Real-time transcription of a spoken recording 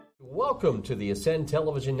Welcome to the Ascend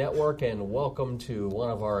Television Network, and welcome to one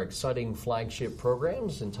of our exciting flagship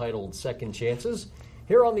programs entitled Second Chances.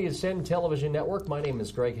 Here on the Ascend Television Network, my name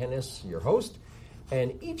is Greg Hennis, your host,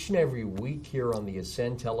 and each and every week here on the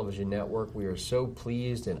Ascend Television Network, we are so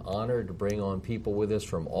pleased and honored to bring on people with us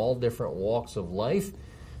from all different walks of life.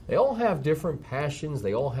 They all have different passions,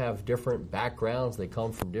 they all have different backgrounds, they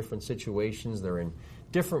come from different situations, they're in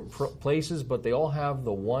different places, but they all have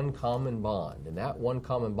the one common bond. And that one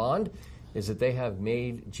common bond is that they have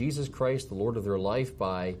made Jesus Christ the Lord of their life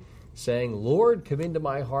by saying, Lord, come into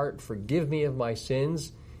my heart, forgive me of my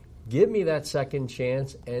sins, give me that second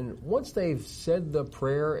chance. And once they've said the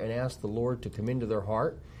prayer and asked the Lord to come into their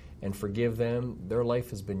heart and forgive them, their life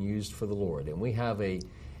has been used for the Lord. And we have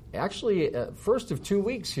actually, first of 2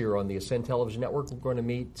 weeks here on the Ascend Television Network, we're going to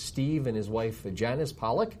meet Steve and his wife, Janice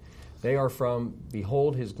Pollock. They are from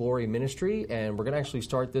Behold His Glory Ministry, and we're going to actually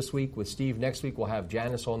start this week with Steve. Next week, we'll have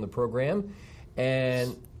Janice on the program,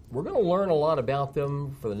 and we're going to learn a lot about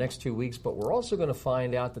them for the next 2 weeks, but we're also going to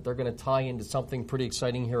find out that they're going to tie into something pretty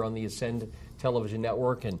exciting here on the Ascend Television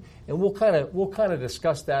Network, and we'll kind of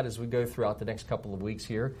discuss that as we go throughout the next couple of weeks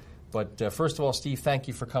here. But first of all, Steve, thank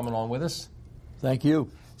you for coming on with us. Thank you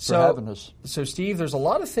for having us. So, Steve, there's a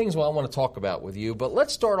lot of things I want to talk about with you, but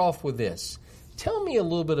let's start off with this. Tell me a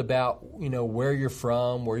little bit about, where you're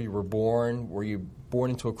from, where you were born. Were you born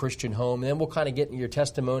into a Christian home? And then we'll kind of get into your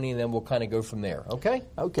testimony, and then we'll kind of go from there, okay?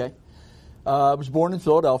 Okay. I was born in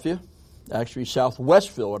Philadelphia, actually southwest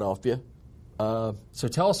Philadelphia. So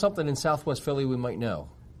tell us something in southwest Philly we might know.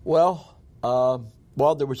 Well,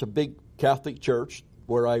 there was a big Catholic church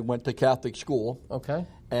where I went to Catholic school. Okay.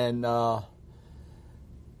 And my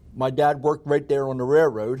dad worked right there on the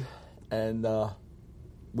railroad, and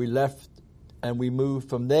we left. And we moved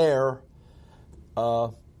from there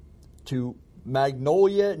to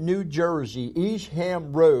Magnolia, New Jersey,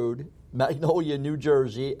 Eastham Road, Magnolia, New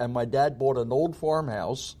Jersey. And my dad bought an old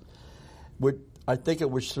farmhouse with, I think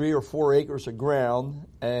it was 3 or 4 acres of ground.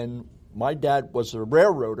 And my dad was a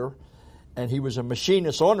railroader, and he was a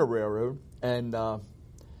machinist on the railroad. And the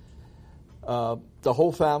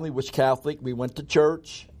whole family was Catholic. We went to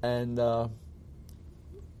church, and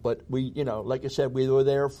but we, like I said, we were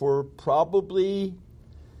there for probably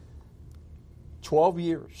 12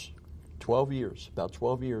 years. About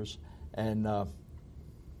 12 years. And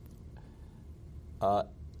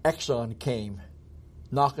Exxon came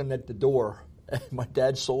knocking at the door. And my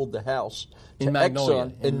dad sold the house to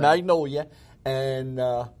Exxon in Magnolia. And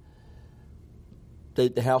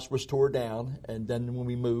the house was tore down. And then when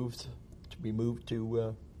we moved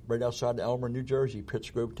to right outside of Elmer, New Jersey,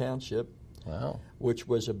 Pittsgrove Township. Wow. Which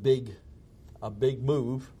was a big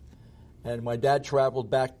move. And my dad traveled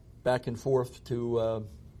back and forth to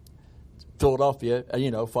Philadelphia,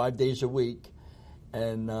 5 days a week.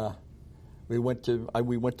 And we went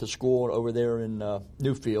to school over there in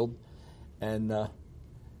Newfield. And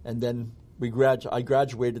then I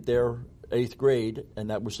graduated there 8th grade, and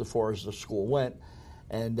that was as far as the school went.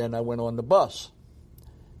 And then I went on the bus,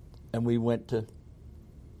 and we went to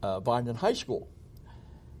Vineland High School.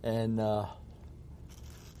 And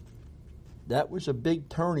that was a big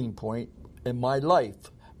turning point in my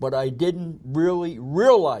life, but I didn't really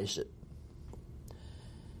realize it.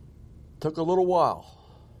 Took a little while,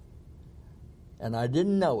 and I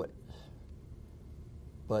didn't know it.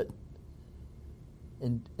 But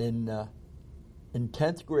in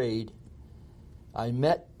 10th grade, I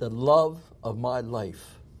met the love of my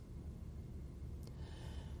life,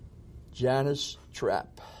 Janice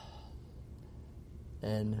Trapp.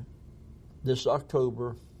 And this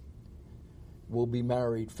October, we'll be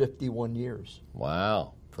married 51 years.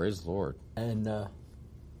 Wow. Praise the Lord. And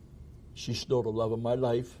she's still the love of my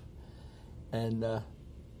life. And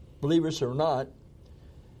believe it or not,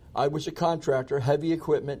 I was a contractor, heavy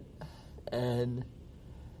equipment, and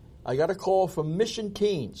I got a call from Mission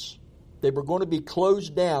Teens. They were going to be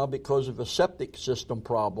closed down because of a septic system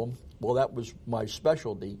problem. Well, that was my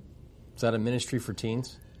specialty. Is that a ministry for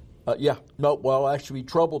teens? Yeah. No, well, actually,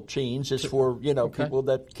 troubled teens is for,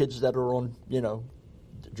 okay. Kids that are on,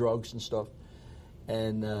 drugs and stuff.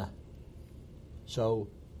 And so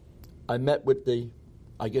I met with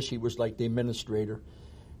I guess he was like the administrator,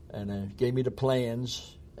 and gave me the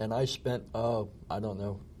plans. And I spent, I don't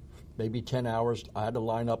know, maybe 10 hours. I had to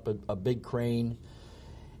line up a big crane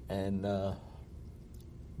and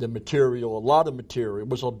the material, a lot of material. It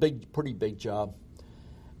was a pretty big job.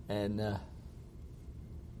 And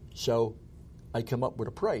so I come up with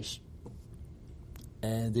a price.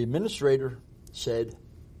 And the administrator said,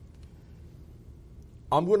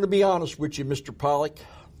 I'm going to be honest with you, Mr. Pollock.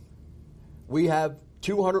 We have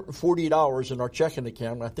 $240 in our checking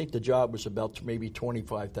account. I think the job was about maybe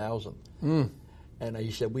 $25,000. And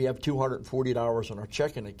he said, we have $240 in our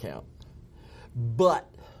checking account. But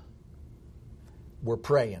we're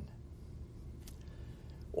praying.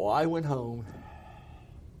 Well, I went home,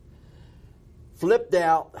 flipped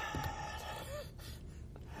out.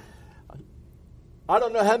 I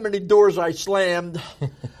don't know how many doors I slammed.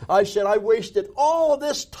 I said, I wasted all of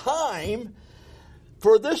this time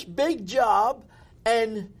for this big job,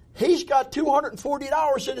 and he's got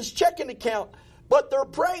 $240 in his checking account, but they're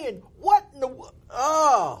praying. What in the...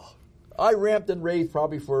 Oh, I ramped and raved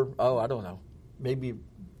probably for, I don't know, maybe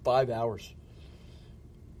 5 hours.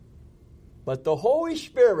 But the Holy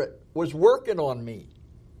Spirit was working on me.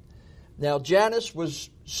 Now, Janice was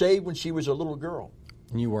saved when she was a little girl.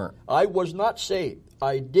 And you weren't. I was not saved.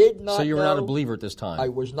 I did not know. So you were not a believer at this time. I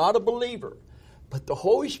was not a believer. But the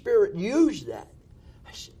Holy Spirit used that.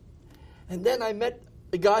 And then I met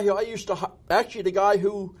the guy who I used to, actually the guy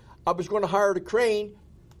who I was going to hire to crane.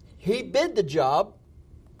 He bid the job,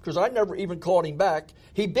 because I never even called him back.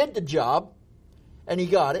 He bid the job, and he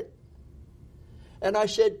got it. And I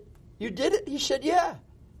said, you did it? He said, yeah.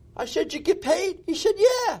 I said, you get paid? He said,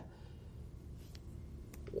 yeah.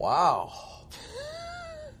 Wow.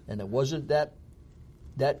 And it wasn't that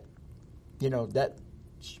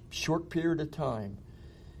short period of time.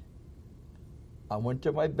 I went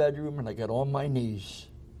to my bedroom and I got on my knees.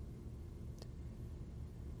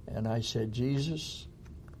 And I said, Jesus,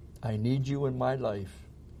 I need you in my life.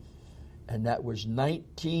 And that was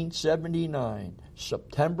 1979,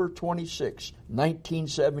 September 26,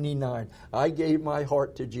 1979. I gave my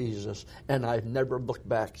heart to Jesus, and I've never looked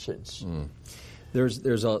back since.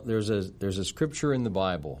 There's a scripture in the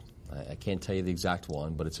Bible. I can't tell you the exact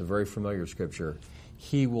one, but it's a very familiar scripture.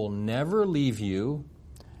 He will never leave you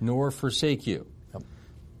nor forsake you. Yep.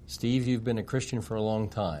 Steve, you've been a Christian for a long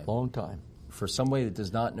time. Long time. For somebody that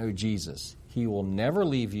does not know Jesus, he will never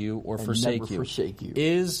leave you or forsake you. Forsake you.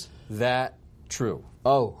 Is that true?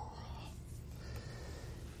 Oh.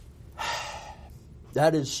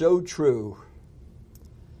 That is so true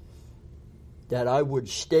that I would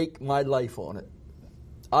stake my life on it.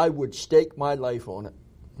 I would stake my life on it.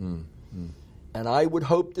 And I would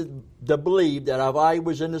hope to believe that if I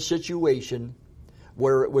was in a situation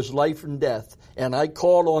where it was life and death, and I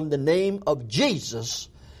called on the name of Jesus,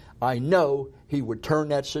 I know he would turn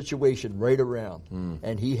that situation right around.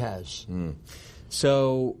 And he has.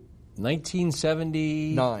 So,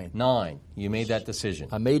 1979, you made that decision.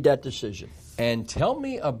 I made that decision. And tell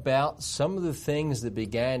me about some of the things that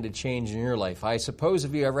began to change in your life. I suppose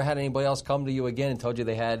if you ever had anybody else come to you again and told you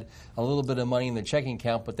they had a little bit of money in their checking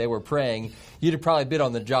account, but they were praying, you'd have probably bid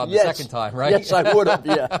on the job the second time, right? Yes, I would have,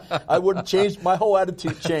 yeah. I would have changed, my whole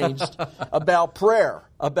attitude changed about prayer,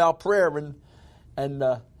 and that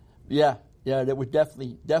would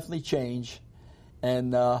definitely change.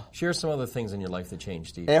 And share some other things in your life that changed,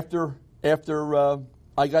 Steve. After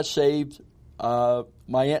I got saved,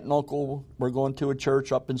 my aunt and uncle were going to a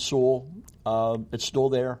church up in Sewell. It's still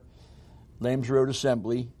there, Lambs Road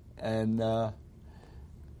Assembly. And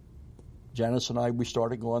Janice and I, we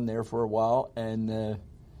started going there for a while. And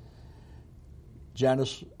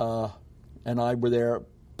Janice and I were there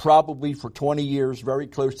probably for 20 years, very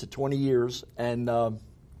close to 20 years. And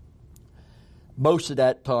most of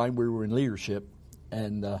that time we were in leadership.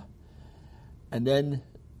 And then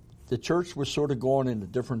the church was sort of going in a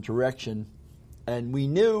different direction. And we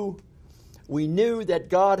knew that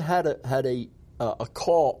God had a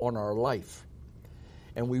call on our life,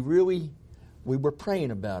 and we were praying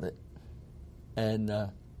about it, and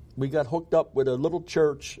we got hooked up with a little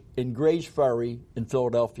church in Gray's Ferry in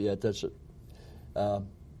Philadelphia.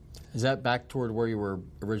 Is that back toward where you were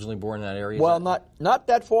originally born in that area? Well, not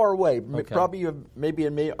that far away. Okay. Probably maybe I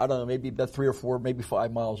don't know, maybe about 3 or 4, maybe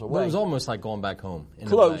 5 miles away. Well, it was almost like going back home.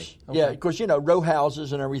 Close, okay. Yeah, because row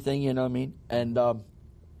houses and everything. You know what I mean? And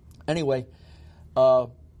anyway,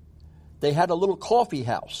 they had a little coffee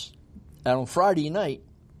house, and on Friday night,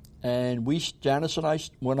 and Janice and I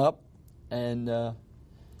went up, and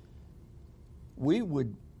we were.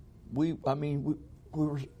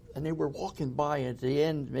 And they were walking by, and at the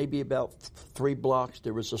end, maybe about 3 blocks,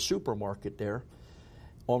 there was a supermarket there,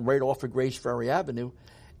 right off of Grace Ferry Avenue,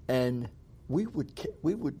 and we would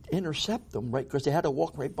intercept them, right, because they had to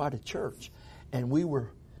walk right by the church, and we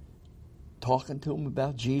were talking to them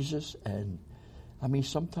about Jesus, and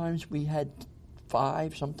sometimes we had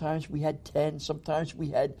 5, sometimes we had 10, sometimes we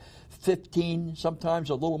had 15, sometimes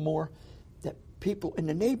a little more. That people in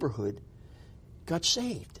the neighborhood got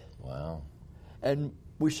saved. Wow. And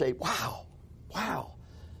we say, wow.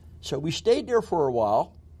 So we stayed there for a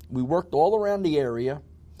while. we worked all around the area,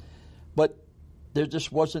 but there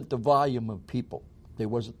just wasn't the volume of people. There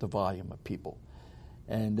wasn't the volume of people.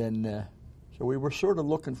 And then, so we were sort of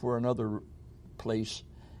looking for another place,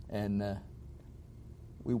 and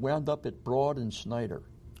we wound up at Broad and Snyder.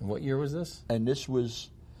 What year was this? And this was,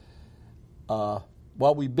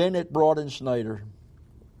 well, we've been at Broad and Snyder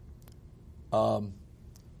 12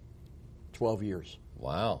 years.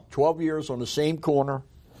 Wow. 12 years on the same corner.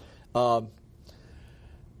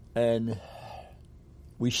 And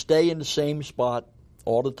we stay in the same spot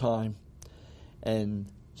all the time. And,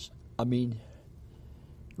 I mean,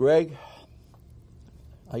 Greg,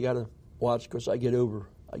 I got to watch because I get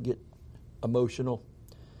emotional.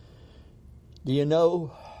 Do you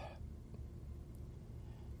know,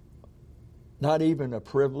 not even a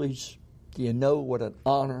privilege, do you know what an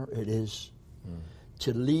honor it is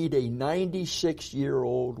to lead a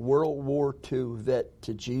 96-year-old World War II vet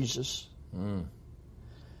to Jesus? And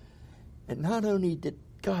not only did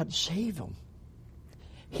God save him,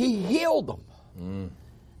 He healed him.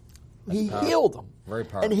 He healed him. Very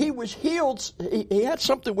powerful. And he was healed. He had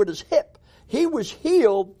something with his hip. He was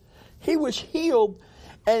healed.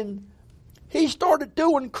 And he started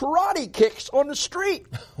doing karate kicks on the street.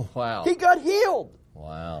 Wow. He got healed.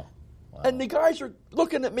 Wow. And the guys are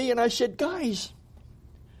looking at me, and I said, guys,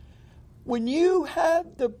 when you have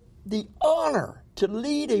the honor to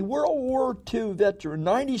lead a World War II veteran,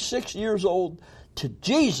 96 years old, to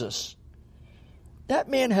Jesus, that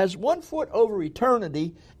man has one foot over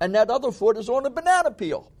eternity, and that other foot is on a banana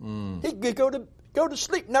peel. He could go to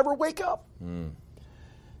sleep, never wake up.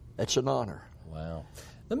 It's an honor. Wow.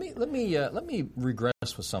 Let me regress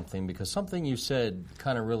with something, because something you said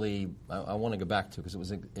kind of really I want to go back to,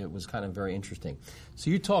 because it was kind of very interesting. So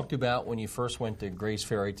you talked about when you first went to Grace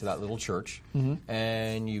Ferry, to that little church,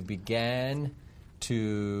 and you began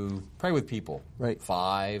to pray with people. Right.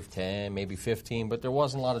 5, 10, maybe 15, but there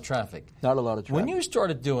wasn't a lot of traffic. Not a lot of traffic. When you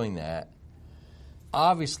started doing that,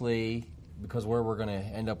 obviously, because where we're going to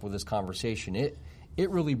end up with this conversation, it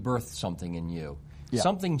really birthed something in you. Yeah.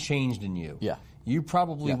 Something changed in you. Yeah. You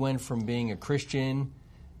probably went from being a Christian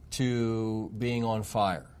to being on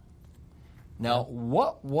fire. Now,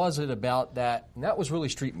 what was it about that? And that was really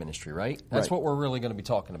street ministry, right? That's what we're really going to be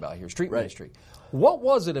talking about here, street ministry. What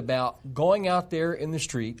was it about going out there in the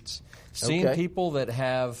streets, seeing people that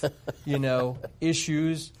have,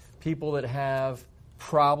 issues, people that have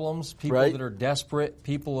problems, people that are desperate,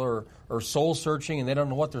 people are soul searching, and they don't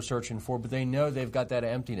know what they're searching for, but they know they've got that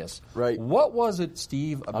emptiness. Right. What was it,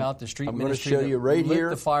 Steve, about the street ministry I'm going to show you right lit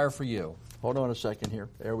here. The fire for you? Hold on a second here.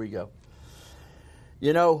 There we go.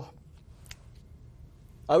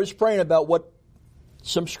 I was praying about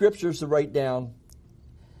some scriptures to write down,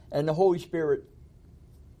 and the Holy Spirit,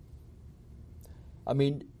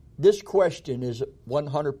 this question is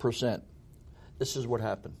 100%. This is what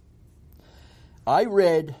happened. I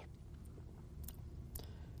read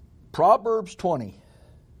Proverbs 20.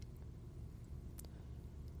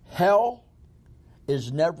 Hell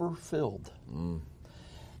is never filled.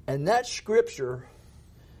 And that scripture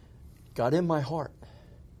got in my heart,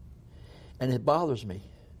 and it bothers me.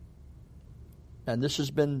 And this has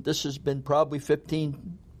been probably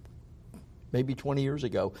 15, maybe 20 years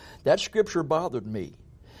ago. That scripture bothered me,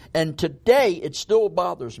 and today it still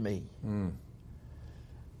bothers me.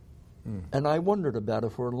 And I wondered about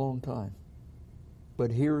it for a long time. But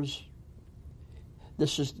this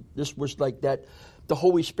was like that. The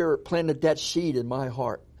Holy Spirit planted that seed in my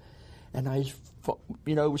heart, and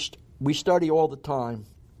we study all the time.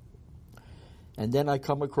 And then I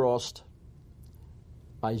come across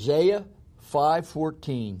Isaiah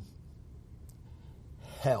 5:14.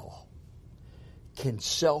 Hell can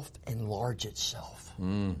self-enlarge itself.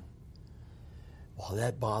 Well,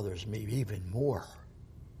 that bothers me even more.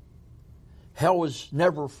 Hell is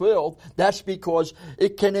never filled. That's because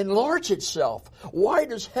it can enlarge itself. Why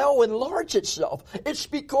does hell enlarge itself? It's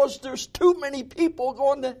because there's too many people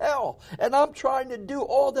going to hell. And I'm trying to do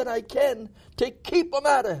all that I can to keep them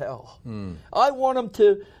out of hell. I want them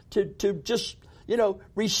to just,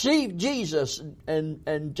 receive Jesus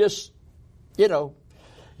and just,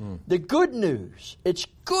 the good news. It's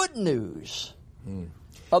good news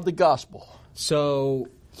of the gospel. So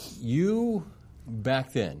you,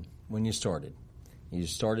 back then, when you started,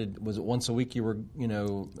 was it once a week you were,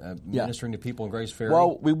 ministering to people in Grace Ferry?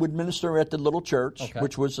 Well, we would minister at the little church,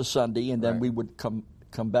 which was a Sunday, and then we would come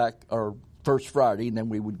back our first Friday, and then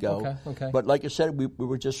we would go. Okay. But like I said, we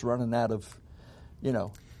were just running out of,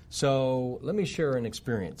 So let me share an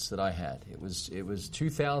experience that I had. It was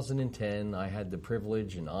 2010. I had the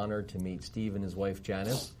privilege and honor to meet Steve and his wife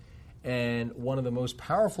Janice, And one of the most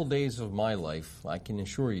powerful days of my life, I can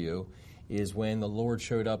assure you, is when the Lord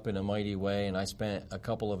showed up in a mighty way, and I spent a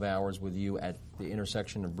couple of hours with you at the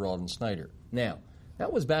intersection of Broad and Snyder. Now,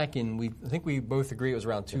 that was back in, I think we both agree it was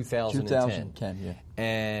around 2010. 2010, yeah.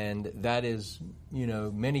 And that is,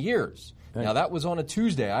 many years. Right. Now, that was on a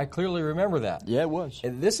Tuesday. I clearly remember that. Yeah, it was.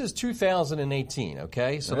 And this is 2018,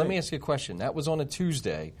 okay? So right. Let me ask you a question. That was on a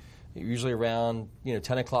Tuesday. Usually around,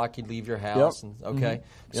 10 o'clock you'd leave your house. Yep. Okay?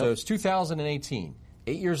 Mm-hmm. So yep. it's 2018.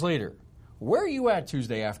 8 years later. Where are you at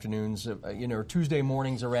Tuesday afternoons, or Tuesday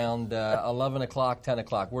mornings around 11 o'clock, 10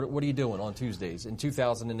 o'clock? What are you doing on Tuesdays in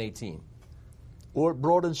 2018? Or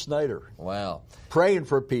Broad and Snyder. Wow. Praying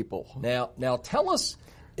for people. Now tell us,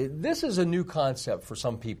 this is a new concept for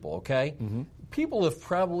some people, okay? Mm-hmm. People have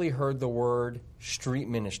probably heard the word street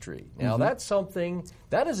ministry. Now, mm-hmm. That's something,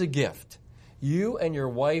 that is a gift. You and your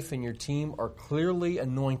wife and your team are clearly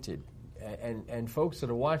anointed. And folks that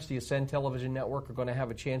have watched the Ascend Television Network are going to have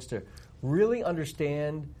a chance to really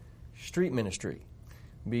understand street ministry,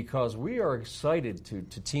 because we are excited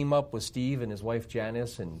to team up with Steve and his wife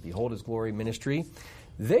Janice and Behold His Glory Ministry.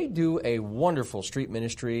 They do a wonderful street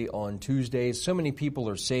ministry on Tuesdays. So many people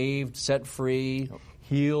are saved, set free, yep.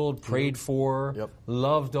 healed, prayed for, yep.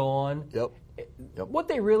 loved on. Yep. Yep. What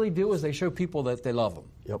they really do is they show people that they love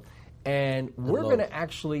them. Yep. And we're going to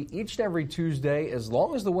actually, each and every Tuesday, as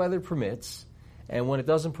long as the weather permits, and when it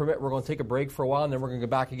doesn't permit, we're going to take a break for a while, and then we're going to go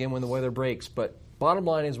back again when the weather breaks. But bottom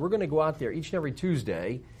line is, we're going to go out there each and every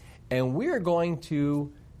Tuesday, and we are going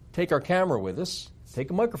to take our camera with us, take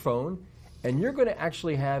a microphone, and you're going to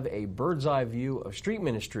actually have a bird's eye view of street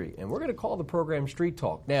ministry. And we're going to call the program Street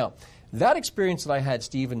Talk. Now, that experience that I had,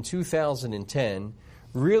 Steve, in 2010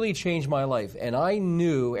 really changed my life. And I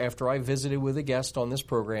knew after I visited with a guest on this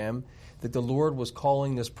program that the Lord was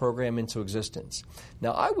calling this program into existence.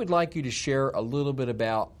 Now, I would like you to share a little bit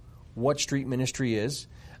about what street ministry is.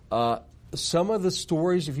 Some of the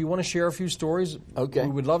stories, if you want to share a few stories, okay.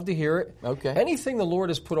 we would love to hear it. Okay. Anything the Lord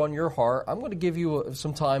has put on your heart, I'm going to give you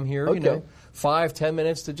some time here, okay. 5-10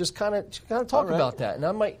 minutes to just kind of talk right. about that. And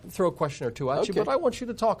I might throw a question or two at you, okay. but I want you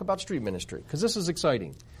to talk about street ministry, because this is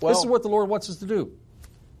exciting. Well, this is what the Lord wants us to do.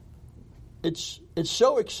 It's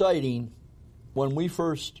so exciting. When we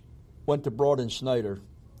first went to Broad and Snyder,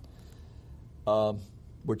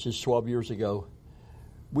 which is 12 years ago,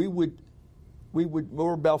 we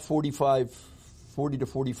were about 40 to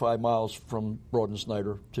 45 miles from Broad and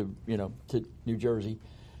Snyder to New Jersey.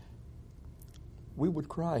 We would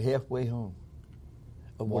cry halfway home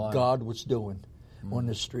of what God was doing on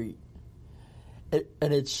the street. And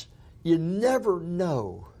it's, you never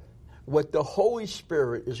know what the Holy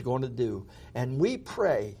Spirit is going to do. And we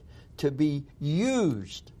pray to be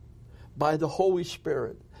used by the Holy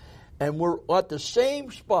Spirit. And we're at the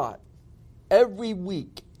same spot every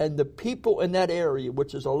week. And the people in that area,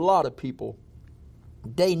 which is a lot of people,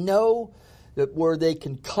 they know that where they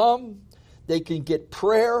can come, they can get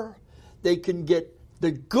prayer, they can get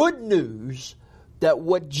the good news that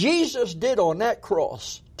what Jesus did on that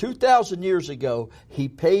cross 2,000 years ago, He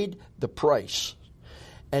paid the price.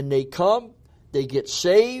 And they come, they get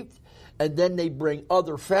saved, and then they bring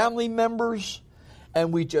other family members,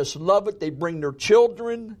 and we just love it. They bring their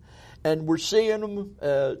children, and we're seeing them.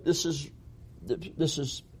 This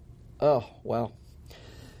is, oh, wow.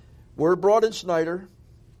 We're Broad and Snyder,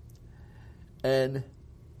 and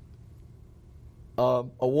a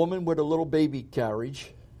woman with a little baby carriage,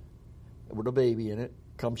 with a baby in it,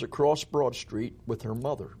 comes across Broad Street with her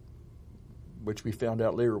mother, which we found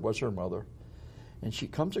out later was her mother. And she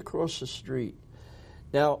comes across the street.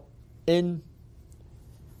 Now, in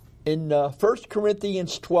 1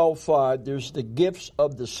 Corinthians 12:5, there's the gifts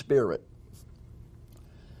of the Spirit.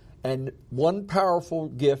 And one powerful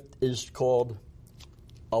gift is called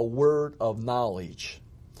a word of knowledge.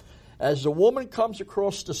 As the woman comes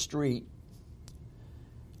across the street,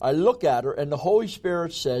 I look at her, and the Holy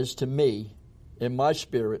Spirit says to me, in my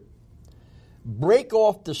spirit, break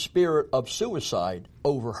off the spirit of suicide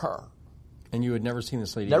over her. And you had never seen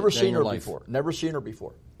this lady Never seen her life. before. Never seen her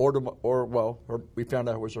before. We found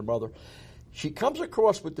out it was her mother. She comes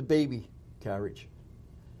across with the baby carriage.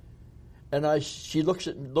 And she looks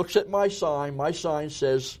at my sign. My sign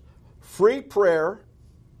says, free prayer,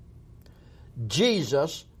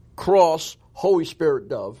 Jesus, cross, Holy Spirit,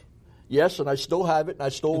 dove. Yes, and I still have it, and I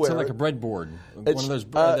still wear it. It's like a breadboard. One of those.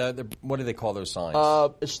 What do they call those signs?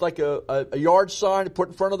 It's like a yard sign put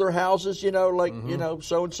in front of their houses.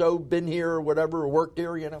 So and so been here or whatever, or worked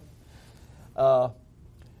here.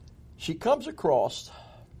 She comes across,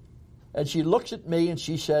 and she looks at me, and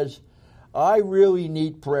she says, "I really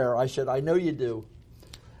need prayer." I said, "I know you do."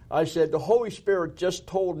 I said, the Holy Spirit just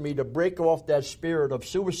told me to break off that spirit of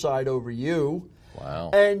suicide over you.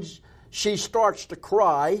 Wow. And she starts to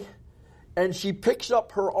cry, and she picks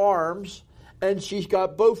up her arms, and she's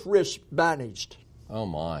got both wrists bandaged. Oh,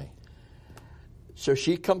 my. So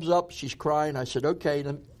she comes up, she's crying. I said, okay,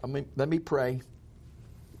 let me pray.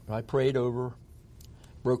 I prayed over her,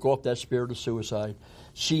 broke off that spirit of suicide.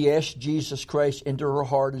 She asked Jesus Christ into her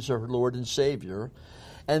heart as her Lord and Savior.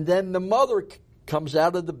 And then the mother comes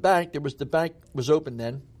out of the bank. The bank was open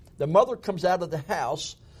then. The mother comes out of the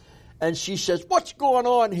house, and she says, what's going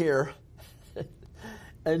on here?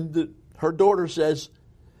 And her daughter says,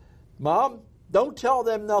 Mom, don't tell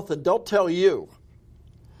them nothing. Don't tell you.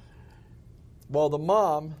 Well, the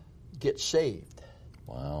mom gets saved.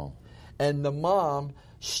 Wow. And the mom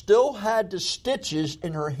still had the stitches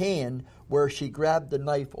in her hand where she grabbed the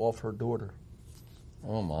knife off her daughter.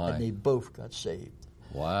 Oh, my. And they both got saved.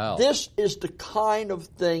 Wow. This is the kind of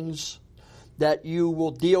things that you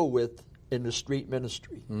will deal with in the street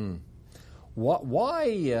ministry.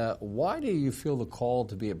 Why do you feel the call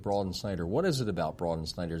to be at Broad and Snyder? What is it about Broad and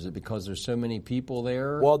Snyder? Is it because there's so many people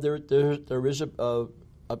there? Well, there is a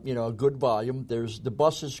good volume. There's the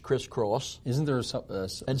buses crisscross. Isn't there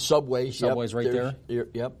and subways? Subways right there?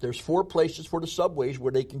 Yep. There's 4 places for the subways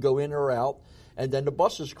where they can go in or out, and then the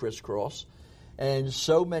buses crisscross. And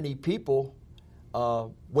so many people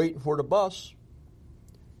waiting for the bus.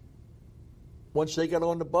 Once they got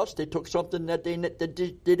on the bus, they took something that they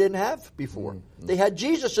didn't have before. They had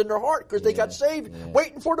Jesus in their heart because they got saved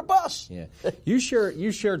waiting for the bus. Yeah. You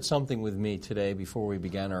shared something with me today before we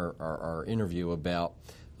began our interview about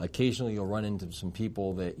occasionally you'll run into some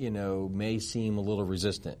people that, may seem a little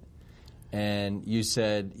resistant. And you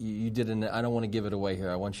said, I don't want to give it away here.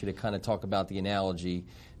 I want you to kind of talk about the analogy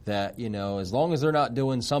that, as long as they're not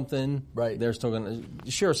doing something, right, they're still going to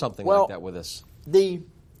share something like that with us.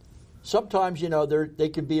 Sometimes, they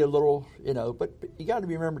can be a little, but you got to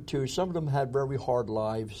remember, too, some of them had very hard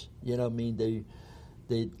lives. They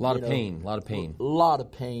a lot of pain, a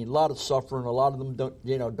lot of suffering. A lot of them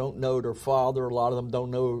don't know their father. A lot of them don't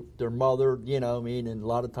know their mother, and a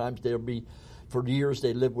lot of times they'll be, for years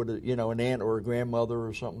they live with, an aunt or a grandmother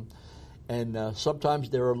or something. And sometimes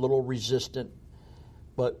they're a little resistant.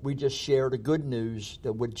 But we just share the good news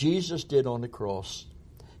that what Jesus did on the cross,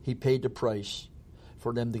 he paid the price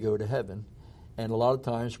for them to go to heaven. And a lot of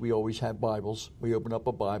times we always have Bibles. We open up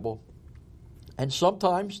a Bible. And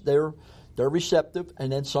sometimes they're receptive,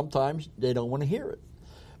 and then sometimes they don't want to hear it.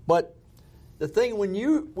 But the thing, when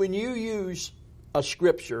you use a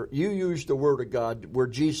scripture, you use the Word of God where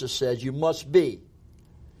Jesus says you must be.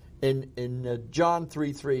 In John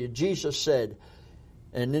 3:3, Jesus said,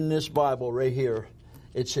 and in this Bible right here,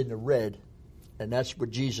 it's in the red, and that's what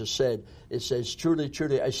Jesus said. It says, truly,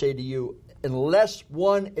 truly, I say to you, unless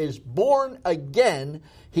one is born again,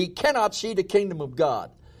 he cannot see the kingdom of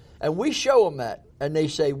God. And we show them that, and they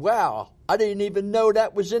say, wow, I didn't even know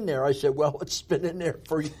that was in there. I said, well, it's been in there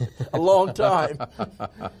for a long time.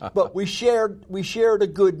 But we share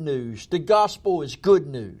the good news. The gospel is good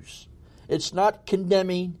news. It's not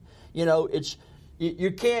condemning.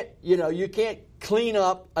 You can't clean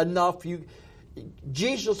up enough.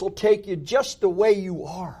 Jesus will take you just the way you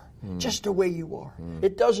are. Just the way you are.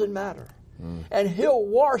 It doesn't matter. And he'll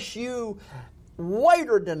wash you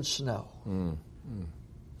whiter than snow.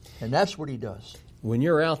 And that's what he does. When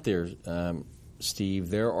you're out there, Steve,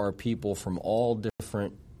 there are people from all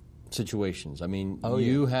different situations. I mean,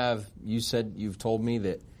 you've told me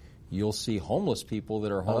that you'll see homeless people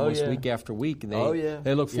that are homeless week after week, and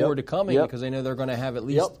they look forward to coming because they know they're going to have at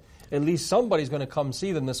least somebody's going to come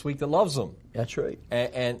see them this week that loves them. That's right.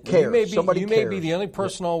 And you may be the only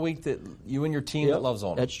person all week that you and your team that loves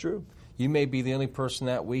on them. That's true. You may be the only person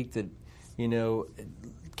that week that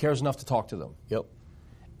cares enough to talk to them. Yep.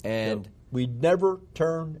 And we never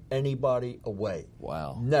turn anybody away.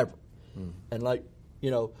 Wow. Never. And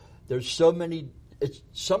there's so many.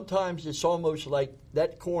 Sometimes it's almost like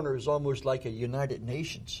that corner is almost like a United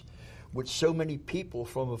Nations, with so many people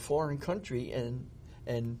from a foreign country,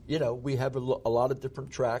 and we have a lot of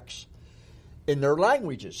different tracts in their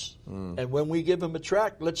languages. And when we give them a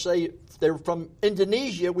tract, let's say if they're from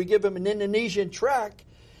Indonesia, we give them an Indonesian tract,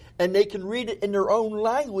 and they can read it in their own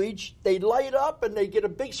language. They light up and they get a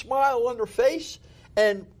big smile on their face,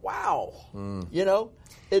 and wow,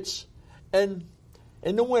 it's and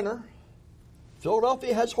in the winter.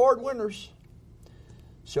 Philadelphia has hard winters,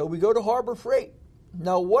 so we go to Harbor Freight.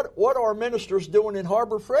 Now, what are ministers doing in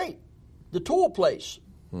Harbor Freight? The tool place.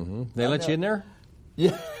 They let you in there?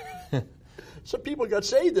 Yeah. Some people got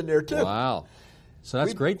saved in there, too. Wow. So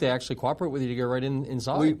that's great. They actually cooperate with you to go right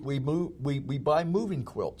inside. We buy moving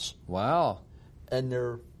quilts. Wow. And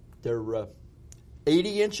they're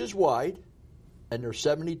 80 inches wide, and they're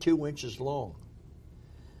 72 inches long.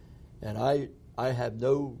 And I have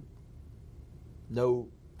no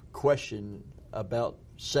question about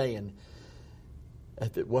saying,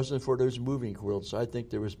 if it wasn't for those moving quilts, I think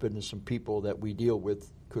there was been some people that we deal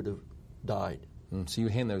with could have died. So you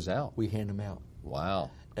hand those out? We hand them out.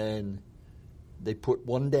 Wow. And they put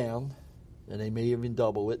one down, and they may even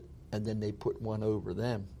double it, and then they put one over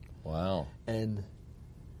them. Wow. And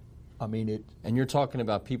I mean it. And you're talking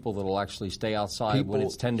about people that will actually stay outside when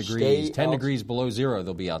it's 10 degrees. 10 degrees below zero,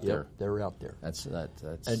 they'll be out there. They're out there. That's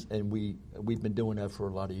and we've been doing that for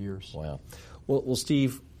a lot of years. Wow. Well,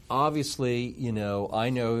 Steve, obviously, I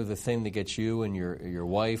know the thing that gets you and your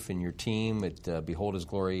wife and your team at Behold His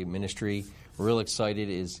Glory Ministry real excited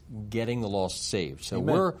is getting the lost saved. So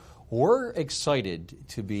Amen. We're excited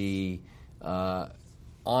to be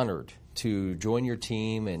honored to join your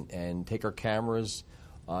team and take our cameras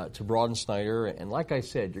to Broad and Snyder. And like I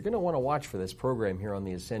said, you're going to want to watch for this program here on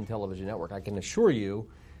the Ascend Television Network. I can assure you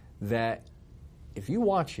that if you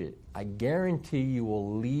watch it, I guarantee you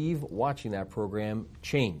will leave watching that program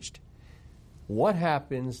changed. What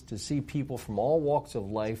happens to see people from all walks of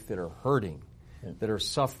life that are hurting, that are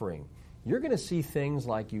suffering? You're going to see things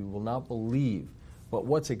like you will not believe. But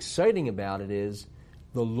what's exciting about it is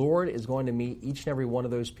the Lord is going to meet each and every one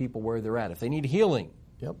of those people where they're at. If they need healing,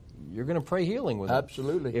 you're going to pray healing with them.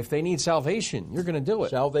 Absolutely. If they need salvation, you're going to do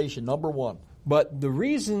it. Salvation, number one. But the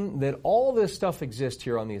reason that all this stuff exists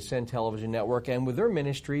here on the Ascend Television Network and with their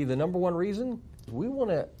ministry, the number one reason, we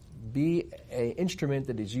want to be an instrument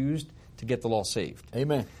that is used to get the lost saved.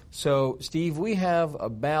 Amen. So, Steve, we have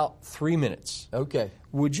about 3 minutes. Okay.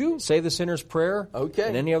 Would you say the sinner's prayer? Okay.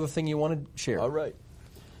 And any other thing you want to share? All right.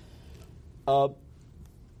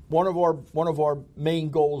 One of our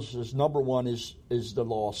main goals is number one is the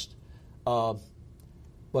lost,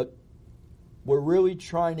 but we're really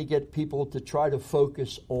trying to get people to try to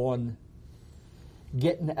focus on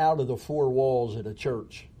getting out of the four walls at a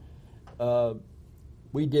church.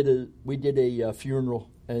 We did a funeral,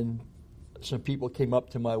 and some people came up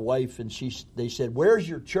to my wife, and they said, "Where's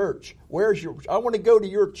your church? I want to go to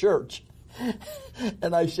your church."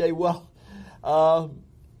 And I say, "Well,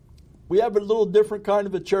 we have a little different kind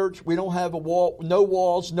of a church. We don't have no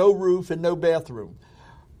walls, no roof, and no bathroom."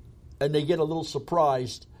 And they get a little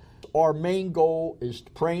surprised. Our main goal is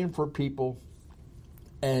praying for people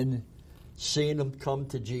and seeing them come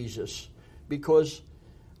to Jesus, because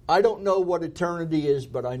I don't know what eternity is,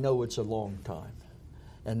 but I know it's a long time.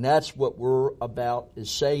 And that's what we're about, is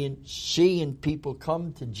seeing people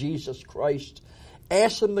come to Jesus Christ,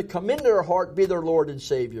 ask them to come into their heart, be their Lord and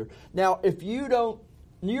Savior. Now, if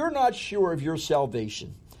you're not sure of your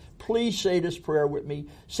salvation, please say this prayer with me.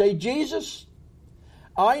 Say, "Jesus,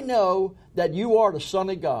 I know that you are the Son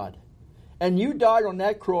of God, and you died on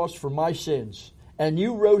that cross for my sins, and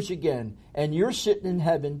you rose again, and you're sitting in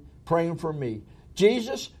heaven praying for me.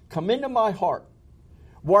 Jesus, come into my heart.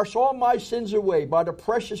 Wash all my sins away by the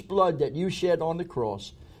precious blood that you shed on the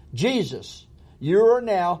cross. Jesus, you are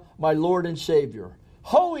now my Lord and Savior.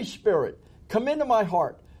 Holy Spirit, come into my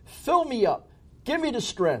heart. Fill me up. Give me the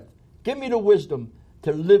strength. Give me the wisdom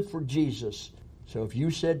to live for Jesus." So if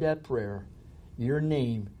you said that prayer, your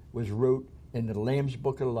name was wrote in the Lamb's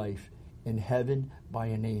Book of Life in heaven by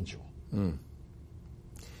an angel.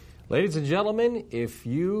 Ladies and gentlemen, if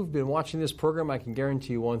you've been watching this program, I can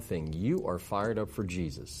guarantee you one thing. You are fired up for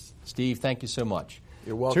Jesus. Steve, thank you so much.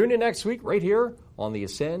 You're welcome. Tune in next week right here on the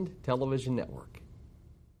Ascend Television Network.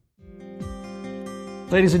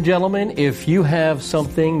 Ladies and gentlemen, if you have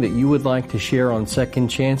something that you would like to share on Second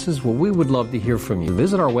Chances, well, we would love to hear from you.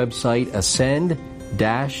 Visit our website,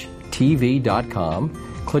 ascend-tv.com.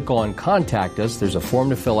 Click on Contact Us. There's a form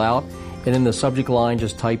to fill out. And in the subject line,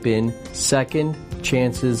 just type in Second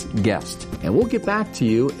Chances Guest. And we'll get back to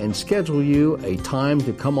you and schedule you a time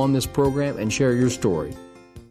to come on this program and share your story.